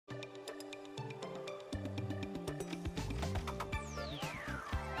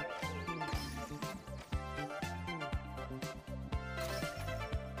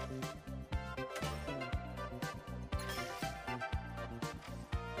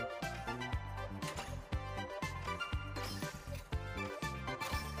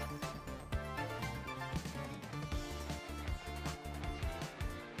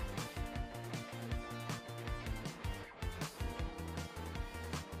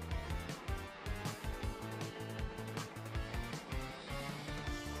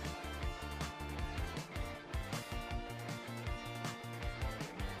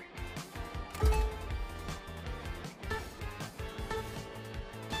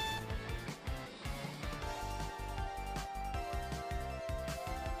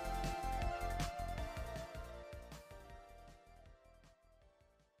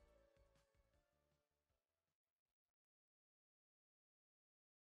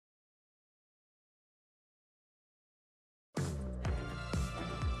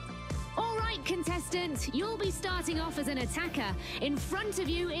right, contestant. You'll be starting off as an attacker. In front of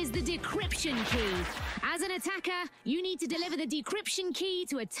you is the decryption key. As an attacker, you need to deliver the decryption key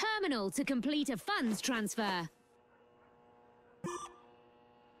to a terminal to complete a funds transfer.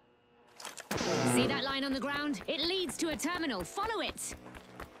 See that line on the ground? It leads to a terminal. Follow it.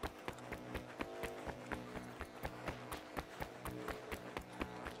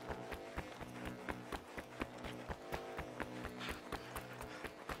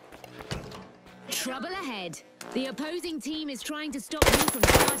 Trouble ahead. The opposing team is trying to stop you from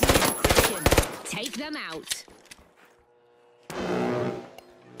starting a decryption. Take them out.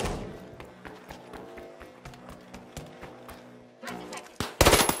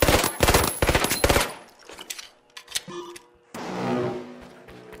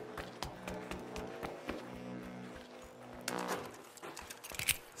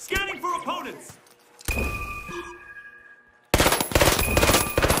 Scanning for opponents!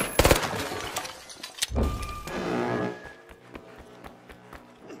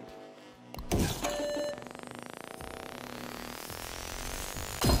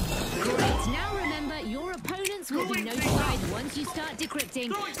 Will be notified once you start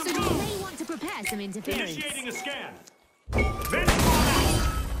decrypting, so you may want to prepare some interference. Initiating a scan.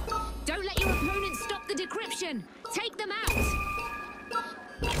 Don't let your opponent stop the decryption. Take them out.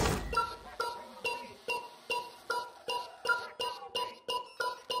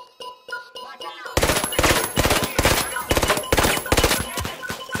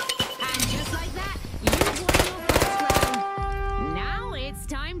 And just like that, you've won your first round. Now it's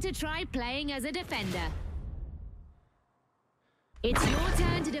time to try playing as a defender. It's your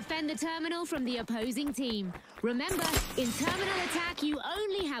turn to defend the terminal from the opposing team. Remember, in terminal attack, you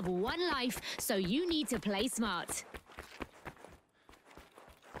only have one life, so you need to play smart.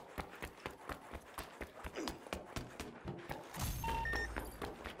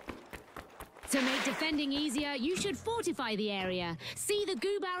 To make defending easier, you should fortify the area. See the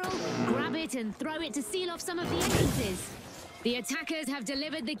goo barrel? Grab it and throw it to seal off some of the entrances. The attackers have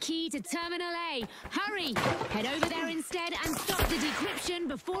delivered the key to Terminal A. Hurry! Head over there instead and stop the decryption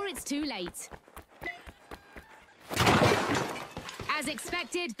before it's too late. As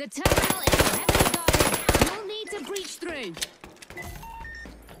expected, the terminal is heavily guarded. You'll need to breach through.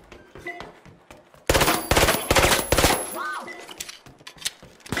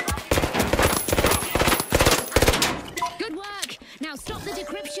 Good work! Now stop the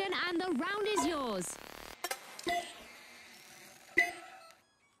decryption and the round is yours.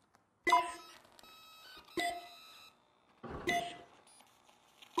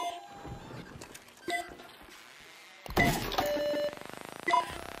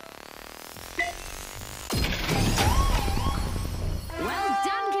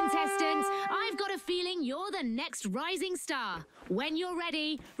 You're the next rising star. When you're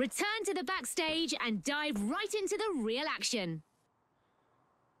ready, return to the backstage and dive right into the real action.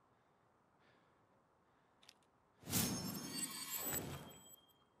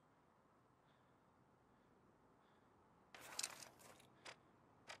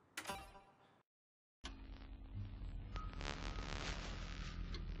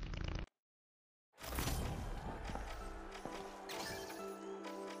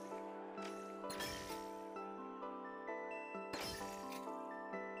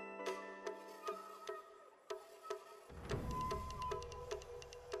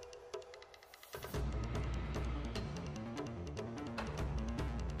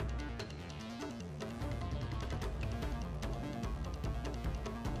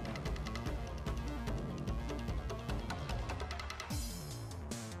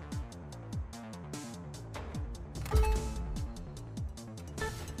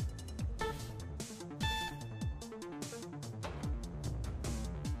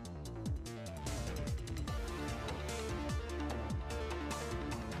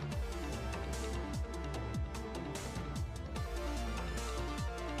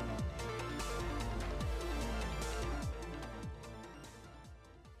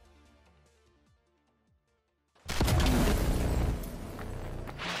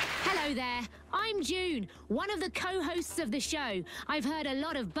 Hello there, I'm June, one of the co-hosts of the show. I've heard a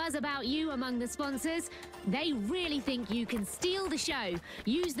lot of buzz about you among the sponsors. They really think you can steal the show.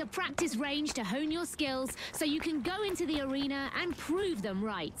 Use the practice range to hone your skills so you can go into the arena and prove them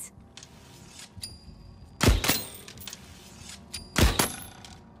right.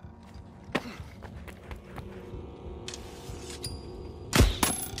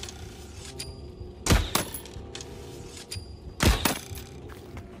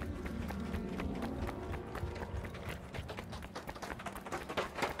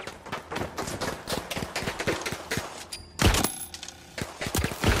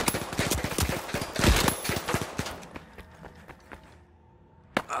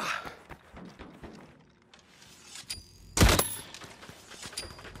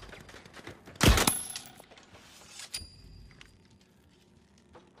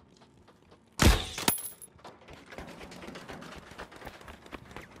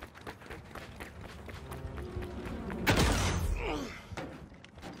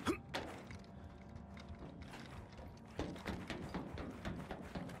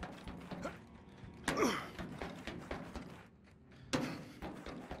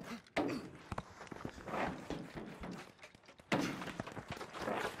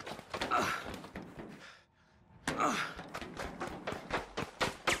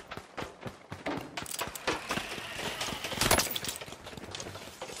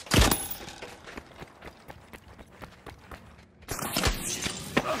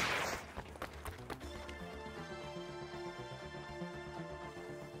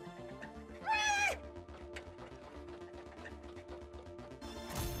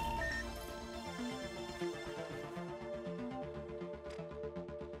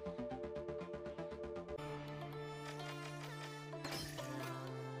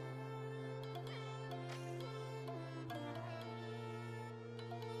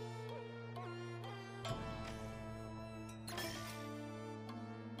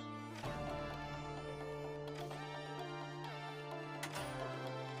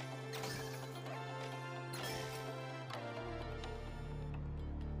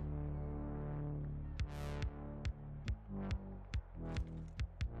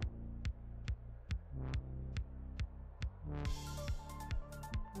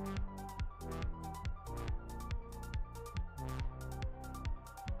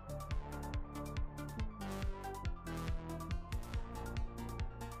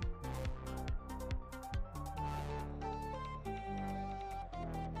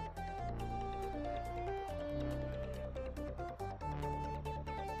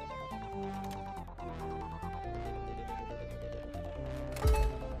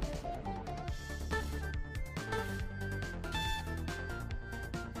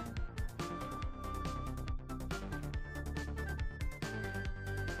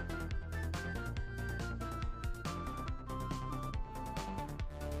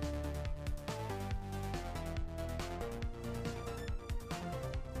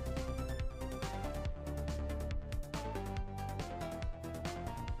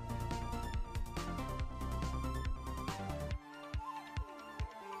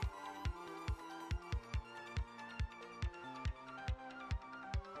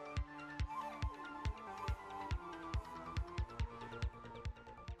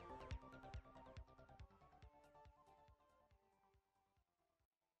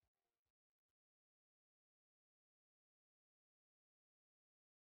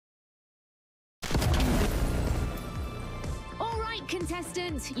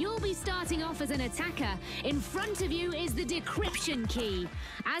 Contestant, you'll be starting off as an attacker. In front of you is the decryption key.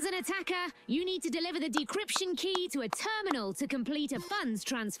 As an attacker, you need to deliver the decryption key to a terminal to complete a funds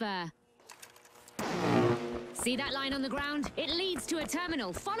transfer. See that line on the ground? It leads to a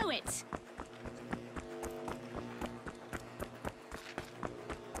terminal. Follow it.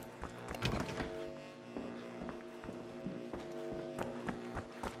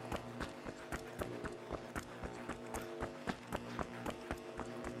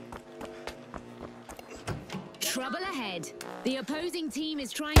 Trouble ahead. The opposing team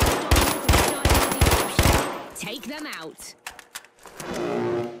is trying to stop you from starting the decryption. Take them out.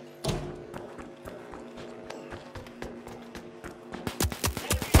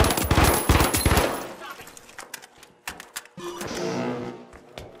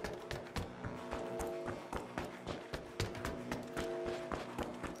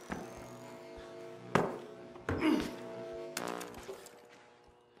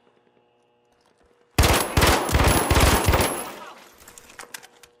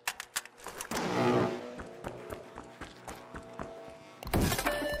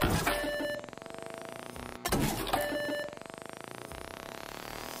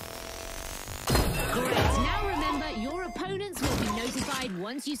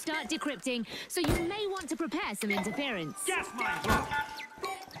 Once you start decrypting, so you may want to prepare some interference. Gas mine!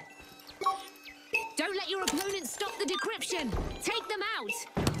 Don't let your opponent stop the decryption. Take them out.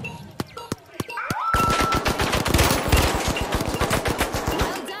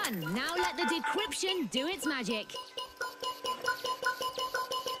 Well done. Now let the decryption do its magic.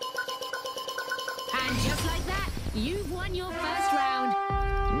 And just like that, you've won your first round.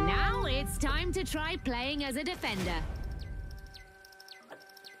 Now it's time to try playing as a defender.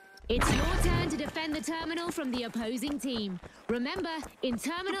 It's your turn to defend the terminal from the opposing team. Remember, in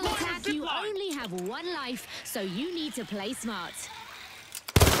terminal attack, you only have one life, so you need to play smart.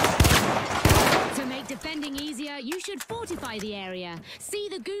 To make defending easier, you should fortify the area. See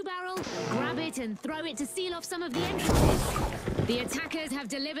the goo barrel? Grab it and throw it to seal off some of the entrances. The attackers have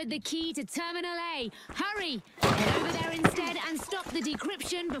delivered the key to Terminal A. Hurry! Head over there instead and stop the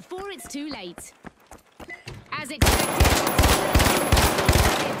decryption before it's too late. As expected,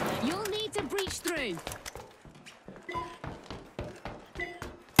 you'll need to breach through.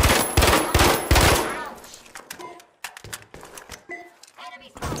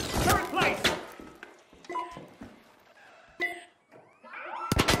 Third place!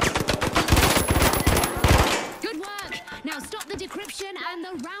 Good option, and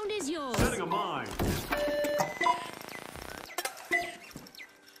the round is yours. Setting a mine.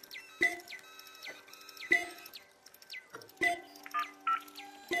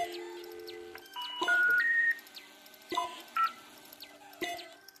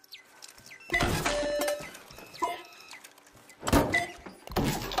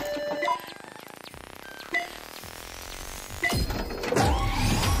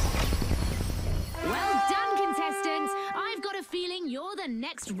 You're the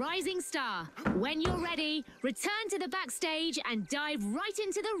next rising star. When you're ready, return to the backstage and dive right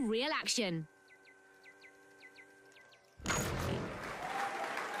into the real action.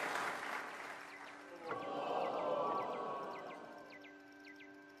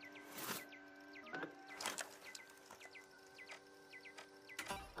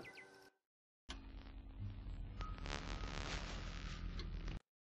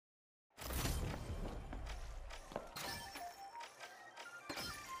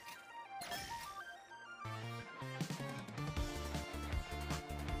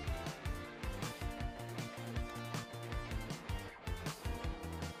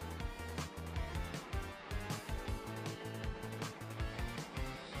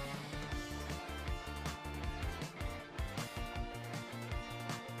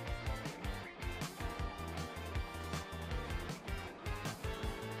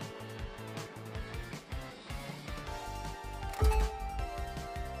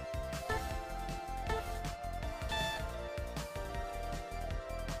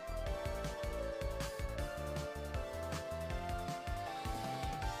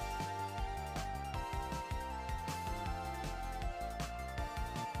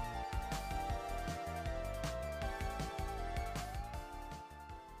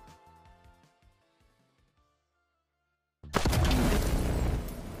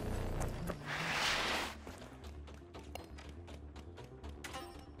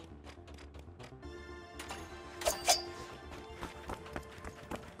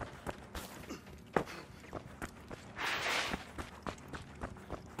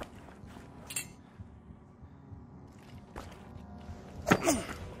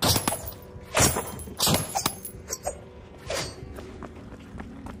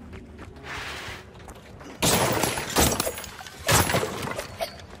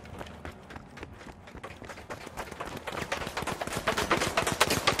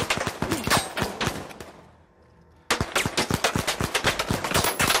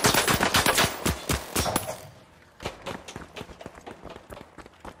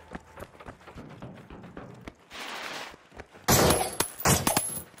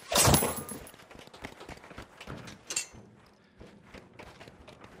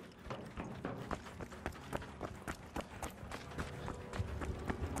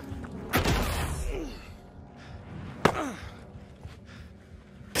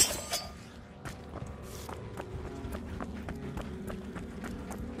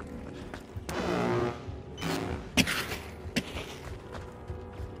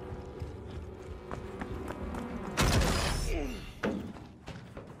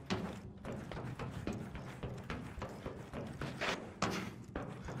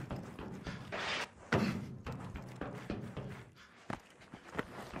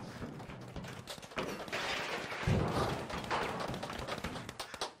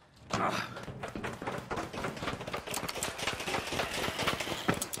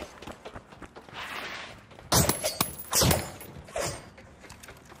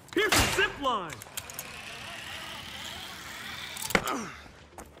 Here's a zip line.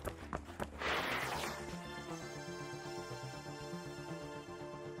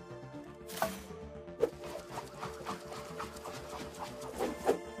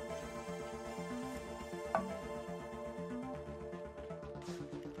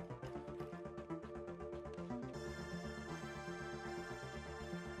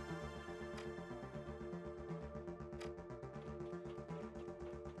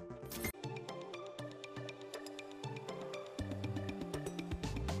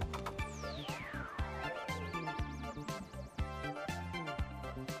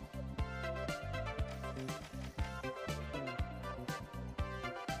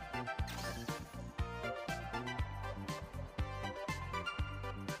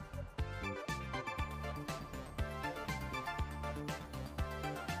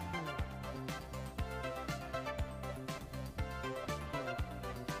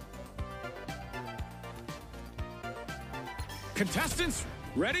 Contestants,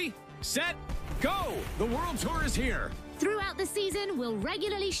 ready, set, go! The World Tour is here! Throughout the season, we'll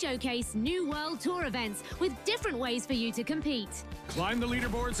regularly showcase new World Tour events with different ways for you to compete. Climb the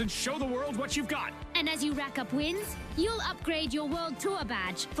leaderboards and show the world what you've got. And as you rack up wins, you'll upgrade your World Tour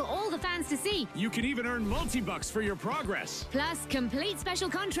badge for all the fans to see. You can even earn multi-bucks for your progress. Plus, complete special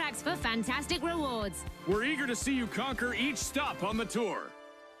contracts for fantastic rewards. We're eager to see you conquer each stop on the tour.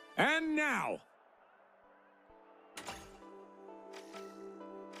 And now...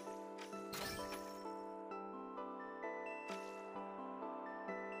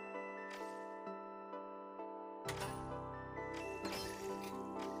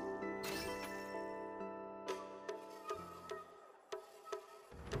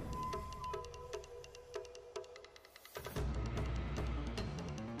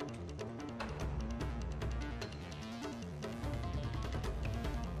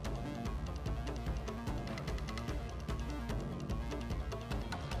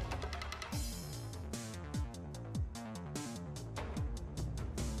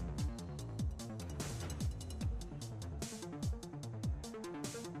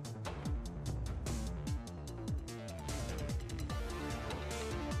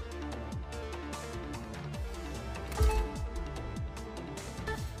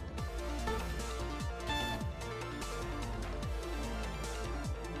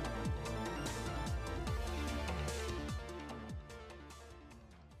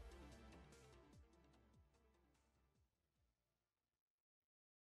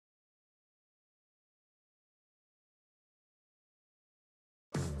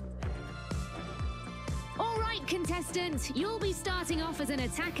 Contestant, you'll be starting off as an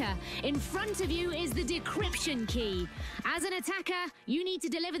attacker. In front of you is the decryption key. As an attacker, you need to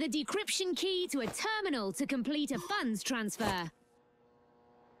deliver the decryption key to a terminal to complete a funds transfer.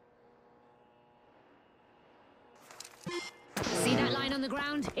 See that line on the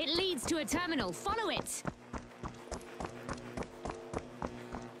ground? It leads to a terminal. Follow it.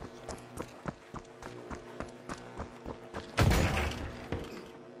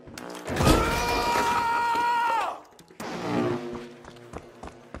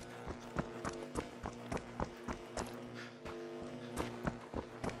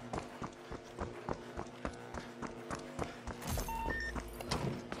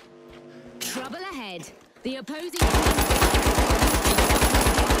 Trouble ahead. The opposing team.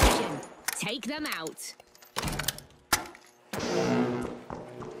 Take them out.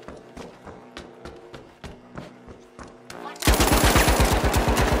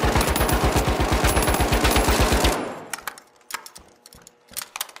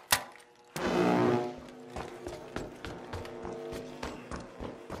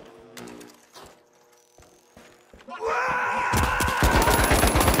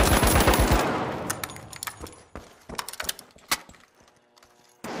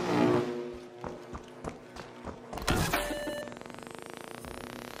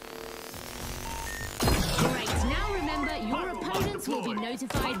 Will be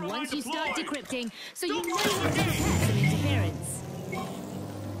notified once you start decrypting, so you know when to prepare some interference.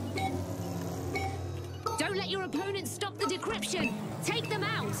 Don't let your opponent stop the decryption. Take them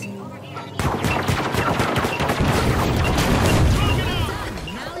out. Well done.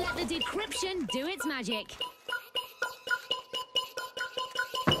 Now let the decryption do its magic.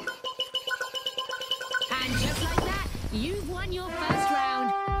 And just like that, you've won your first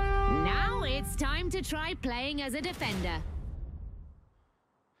round. Now it's time to try playing as a defender.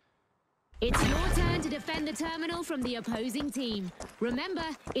 It's your turn to defend the terminal from the opposing team. Remember,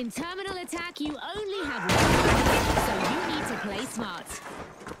 in terminal attack, you only have one, so you need to play smart.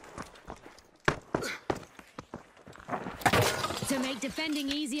 To make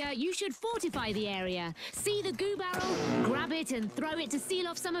defending easier, you should fortify the area. See the goo barrel? Grab it and throw it to seal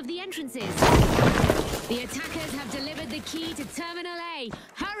off some of the entrances. The attackers have delivered the key to Terminal A.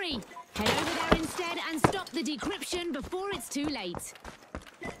 Hurry! Head over there instead and stop the decryption before it's too late.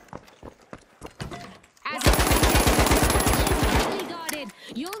 As it's heavily guarded,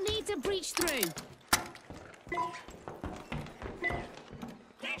 you'll need to breach through.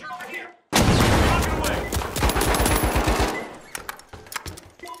 Danger over here! On your way!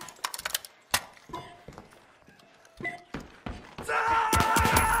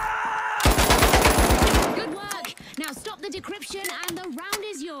 Good work! Now stop the decryption and the round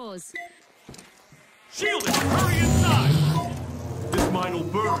is yours. Shield it! Hurry inside! This mine will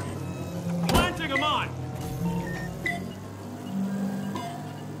burn. Planting a mine!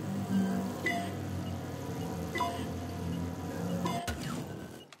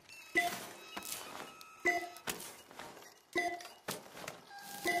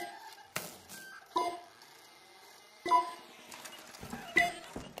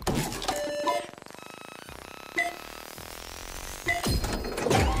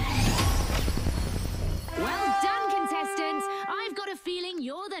 Well done, contestants! I've got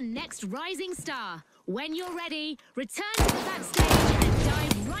You're the next rising star. When you're ready, return to the backstage and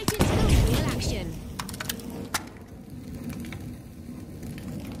dive right into the real action.